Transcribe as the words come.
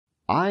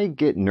I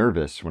get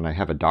nervous when I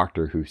have a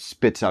doctor who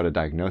spits out a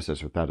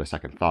diagnosis without a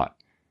second thought.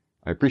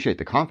 I appreciate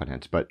the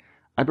confidence, but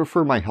I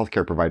prefer my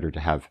healthcare provider to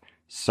have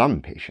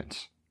some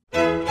patience.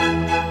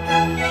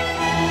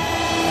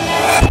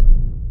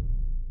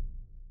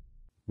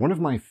 One of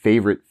my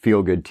favorite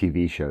feel-good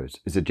TV shows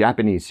is a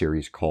Japanese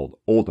series called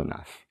Old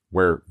Enough,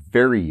 where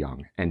very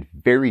young and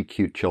very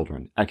cute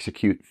children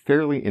execute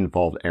fairly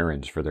involved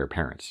errands for their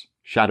parents,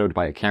 shadowed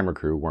by a camera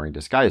crew wearing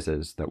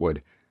disguises that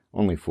would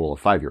only fool a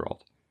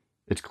 5-year-old.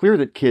 It's clear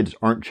that kids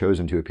aren't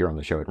chosen to appear on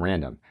the show at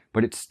random,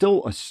 but it's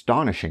still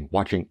astonishing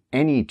watching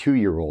any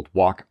 2-year-old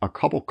walk a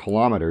couple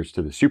kilometers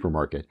to the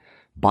supermarket,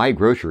 buy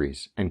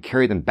groceries, and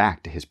carry them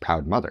back to his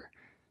proud mother.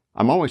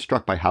 I'm always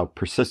struck by how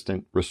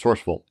persistent,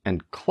 resourceful,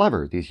 and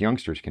clever these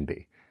youngsters can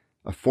be.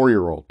 A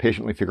 4-year-old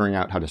patiently figuring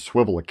out how to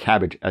swivel a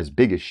cabbage as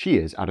big as she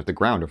is out of the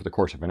ground over the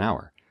course of an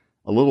hour.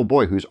 A little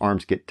boy whose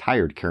arms get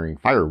tired carrying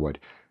firewood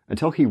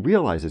until he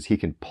realizes he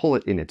can pull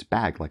it in its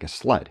bag like a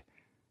sled.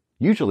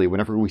 Usually,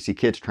 whenever we see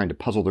kids trying to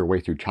puzzle their way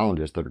through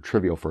challenges that are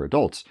trivial for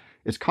adults,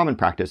 it's common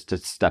practice to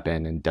step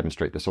in and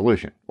demonstrate the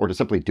solution, or to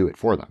simply do it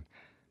for them.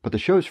 But the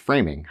show's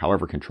framing,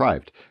 however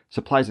contrived,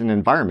 supplies an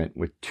environment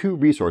with 2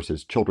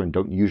 resources children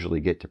don't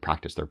usually get to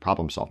practice their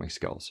problem-solving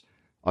skills: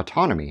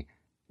 autonomy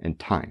and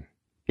time.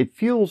 It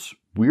feels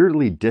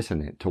weirdly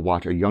dissonant to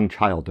watch a young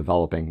child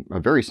developing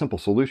a very simple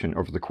solution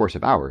over the course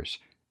of hours,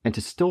 and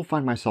to still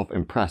find myself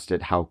impressed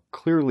at how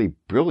clearly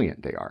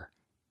brilliant they are.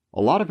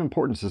 A lot of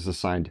importance is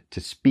assigned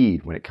to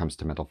speed when it comes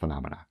to mental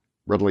phenomena,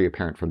 readily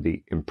apparent from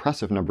the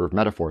impressive number of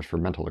metaphors for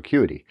mental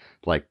acuity,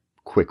 like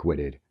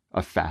quick-witted,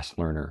 a fast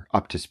learner,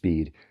 up to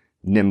speed,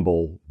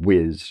 nimble,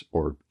 whiz,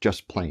 or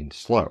just plain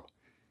slow.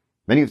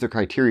 Many of the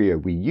criteria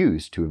we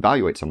use to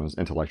evaluate someone's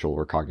intellectual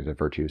or cognitive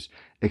virtues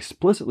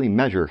explicitly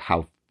measure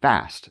how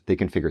fast they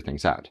can figure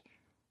things out.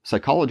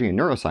 Psychology and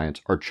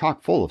neuroscience are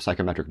chock full of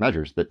psychometric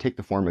measures that take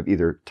the form of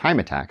either time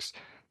attacks,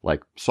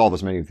 like solve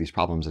as many of these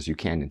problems as you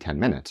can in 10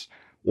 minutes,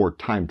 or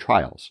time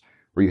trials,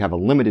 where you have a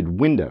limited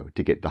window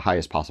to get the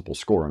highest possible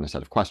score on a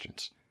set of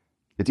questions.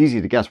 It's easy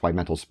to guess why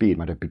mental speed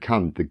might have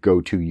become the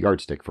go-to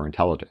yardstick for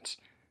intelligence.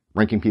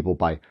 Ranking people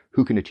by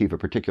who can achieve a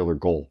particular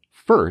goal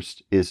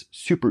first is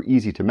super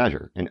easy to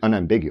measure and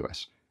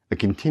unambiguous, a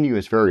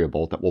continuous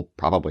variable that will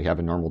probably have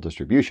a normal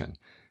distribution,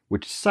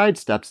 which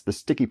sidesteps the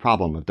sticky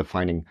problem of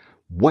defining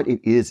what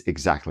it is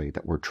exactly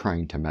that we're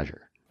trying to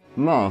measure.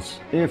 Thus,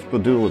 if the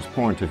dualist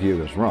point of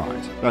view is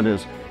right, that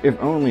is, if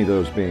only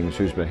those beings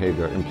whose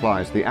behavior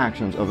implies the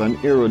actions of an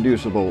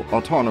irreducible,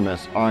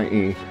 autonomous,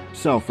 i.e.,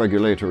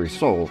 self-regulatory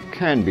soul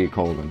can be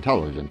called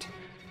intelligent,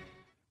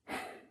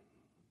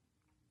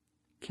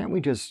 can't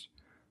we just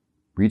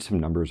read some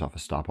numbers off a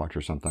stopwatch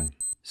or something?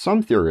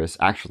 Some theorists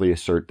actually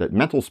assert that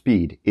mental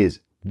speed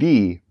is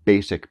the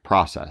basic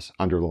process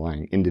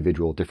underlying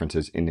individual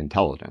differences in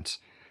intelligence,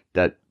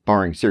 that,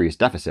 barring serious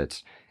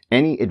deficits,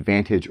 any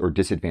advantage or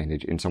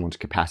disadvantage in someone's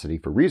capacity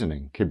for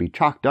reasoning can be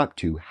chalked up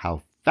to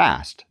how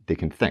fast they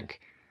can think.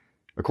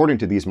 According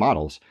to these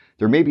models,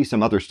 there may be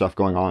some other stuff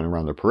going on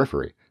around the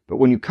periphery, but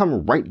when you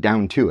come right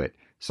down to it,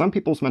 some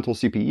people's mental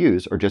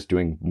CPUs are just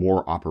doing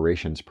more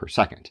operations per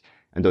second,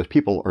 and those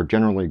people are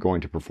generally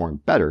going to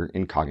perform better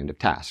in cognitive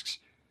tasks.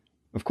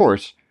 Of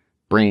course,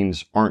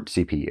 brains aren't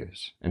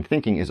CPUs, and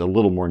thinking is a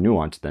little more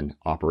nuanced than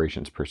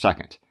operations per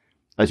second.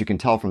 As you can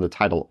tell from the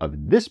title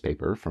of this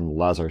paper from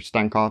Lazar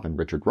Stankov and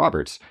Richard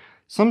Roberts,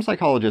 some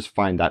psychologists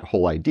find that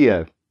whole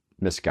idea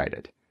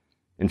misguided.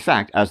 In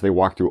fact, as they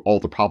walk through all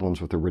the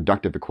problems with the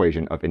reductive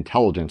equation of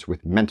intelligence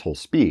with mental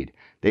speed,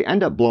 they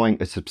end up blowing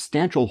a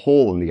substantial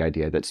hole in the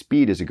idea that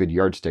speed is a good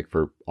yardstick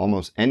for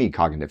almost any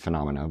cognitive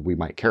phenomena we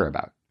might care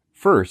about.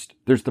 First,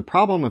 there's the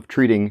problem of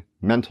treating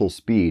mental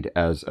speed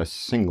as a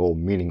single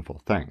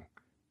meaningful thing.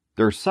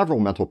 There are several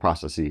mental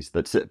processes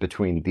that sit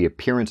between the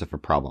appearance of a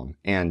problem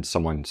and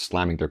someone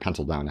slamming their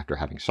pencil down after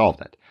having solved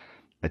it.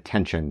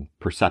 Attention,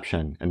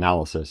 perception,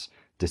 analysis,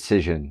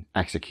 decision,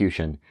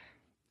 execution.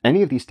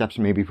 Any of these steps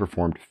may be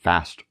performed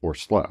fast or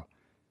slow.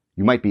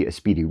 You might be a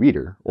speedy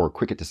reader, or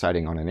quick at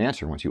deciding on an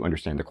answer once you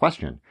understand the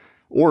question,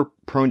 or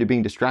prone to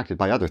being distracted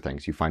by other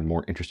things you find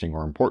more interesting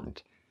or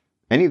important.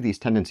 Any of these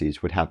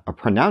tendencies would have a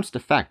pronounced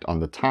effect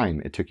on the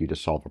time it took you to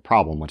solve a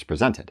problem once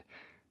presented,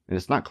 and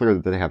it's not clear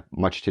that they have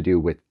much to do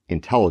with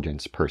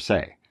intelligence per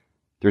se.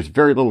 There's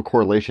very little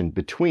correlation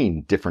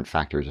between different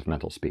factors of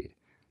mental speed.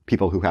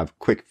 People who have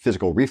quick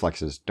physical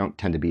reflexes don't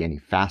tend to be any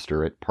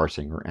faster at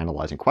parsing or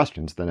analyzing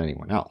questions than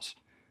anyone else.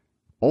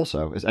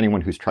 Also, as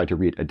anyone who's tried to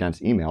read a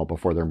dense email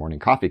before their morning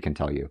coffee can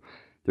tell you,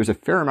 there's a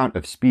fair amount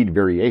of speed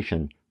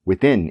variation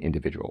within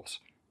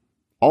individuals.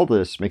 All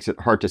this makes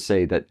it hard to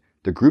say that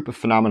the group of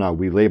phenomena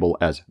we label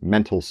as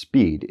mental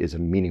speed is a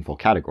meaningful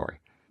category.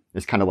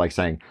 It's kind of like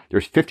saying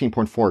there's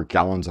 15.4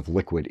 gallons of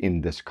liquid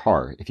in this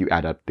car if you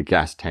add up the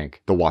gas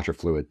tank, the washer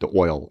fluid, the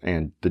oil,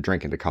 and the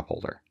drink in the cup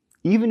holder.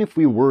 Even if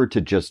we were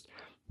to just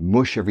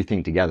mush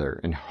everything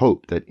together and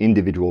hope that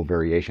individual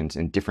variations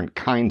in different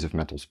kinds of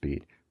mental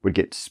speed would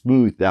get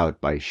smoothed out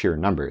by sheer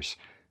numbers,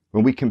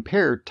 when we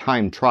compare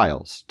time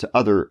trials to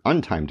other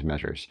untimed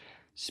measures,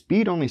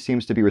 speed only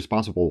seems to be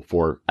responsible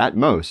for, at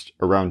most,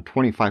 around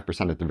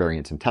 25% of the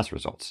variance in test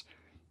results.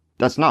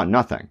 That's not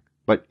nothing,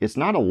 but it's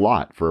not a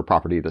lot for a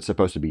property that's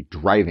supposed to be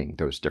driving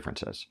those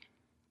differences.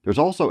 There's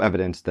also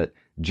evidence that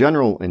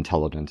general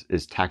intelligence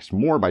is taxed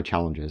more by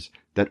challenges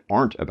that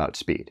aren't about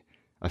speed,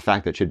 a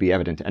fact that should be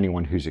evident to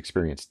anyone who's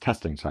experienced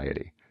test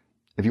anxiety.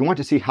 If you want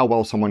to see how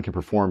well someone can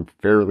perform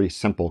fairly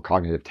simple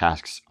cognitive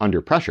tasks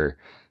under pressure,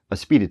 a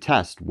speeded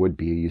test would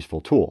be a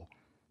useful tool.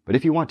 But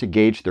if you want to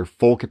gauge their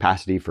full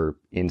capacity for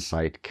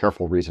insight,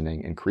 careful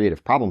reasoning, and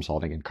creative problem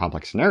solving in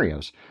complex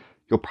scenarios,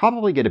 you'll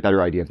probably get a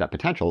better idea of that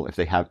potential if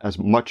they have as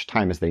much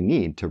time as they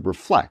need to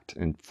reflect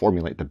and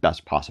formulate the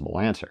best possible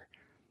answer.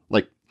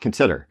 Like,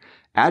 consider,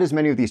 add as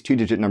many of these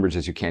 2-digit numbers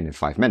as you can in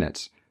 5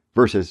 minutes,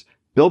 versus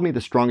build me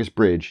the strongest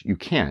bridge you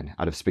can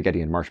out of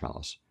spaghetti and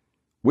marshmallows.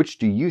 Which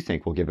do you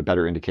think will give a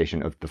better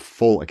indication of the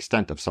full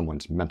extent of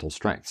someone's mental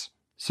strengths?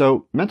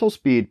 So, mental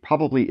speed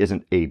probably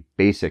isn't a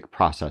basic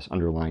process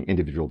underlying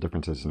individual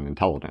differences in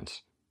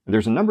intelligence.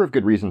 There's a number of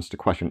good reasons to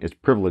question its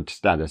privileged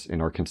status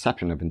in our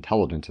conception of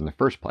intelligence in the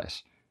first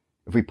place.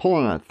 If we pull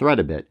on that thread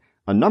a bit,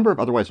 a number of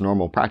otherwise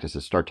normal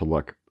practices start to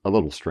look a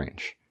little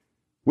strange.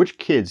 Which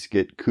kids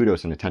get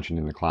kudos and attention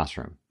in the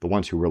classroom? The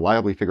ones who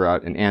reliably figure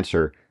out an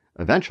answer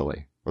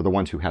eventually, or the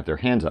ones who have their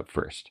hands up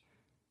first?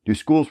 Do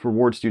schools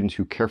reward students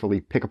who carefully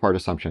pick apart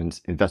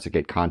assumptions,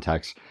 investigate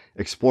context,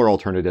 explore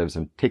alternatives,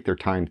 and take their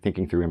time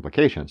thinking through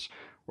implications,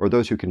 or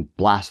those who can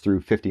blast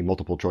through 50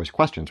 multiple-choice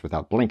questions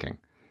without blinking?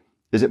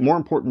 Is it more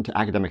important to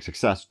academic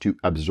success to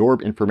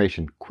absorb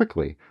information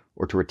quickly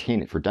or to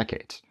retain it for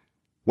decades?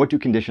 What do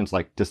conditions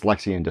like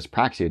dyslexia and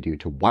dyspraxia do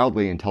to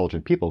wildly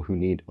intelligent people who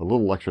need a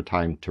little extra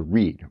time to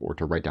read or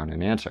to write down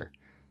an answer?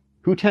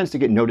 Who tends to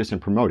get noticed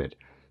and promoted?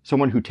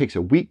 Someone who takes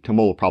a week to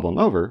mull a problem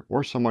over,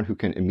 or someone who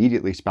can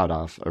immediately spout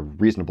off a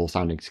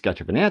reasonable-sounding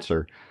sketch of an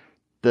answer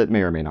that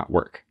may or may not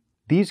work?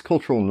 These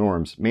cultural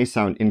norms may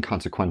sound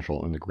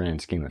inconsequential in the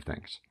grand scheme of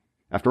things.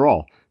 After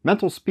all,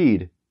 mental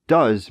speed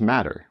does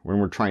matter when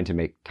we're trying to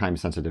make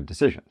time-sensitive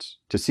decisions,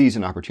 to seize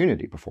an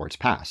opportunity before it's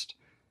passed.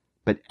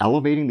 But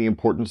elevating the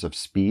importance of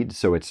speed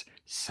so it's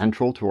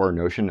central to our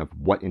notion of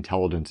what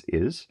intelligence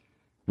is,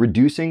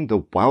 reducing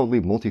the wildly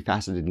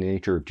multifaceted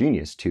nature of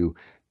genius to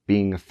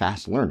being a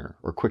fast learner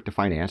or quick to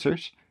find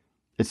answers,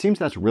 it seems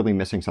that's really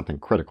missing something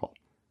critical.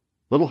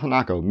 Little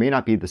Hanako may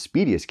not be the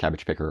speediest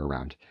cabbage picker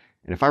around,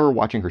 and if I were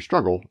watching her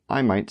struggle,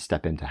 I might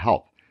step in to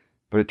help.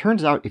 But it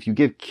turns out if you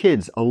give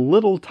kids a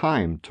little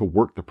time to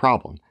work the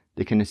problem,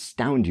 they can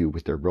astound you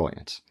with their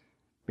brilliance.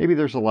 Maybe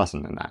there's a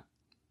lesson in that.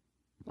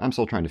 I'm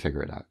still trying to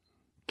figure it out.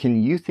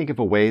 Can you think of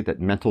a way that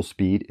mental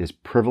speed is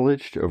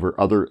privileged over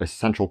other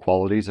essential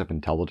qualities of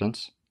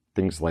intelligence?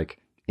 Things like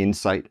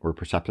insight or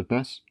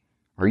perceptiveness?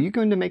 Are you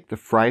going to make the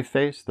fry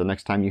face the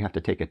next time you have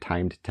to take a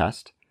timed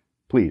test?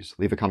 Please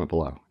leave a comment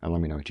below and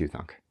let me know what you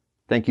think.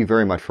 Thank you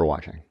very much for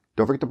watching.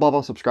 Don't forget to blah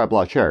blah, subscribe,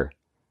 blah, share,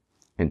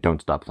 and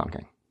don't stop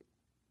thunking.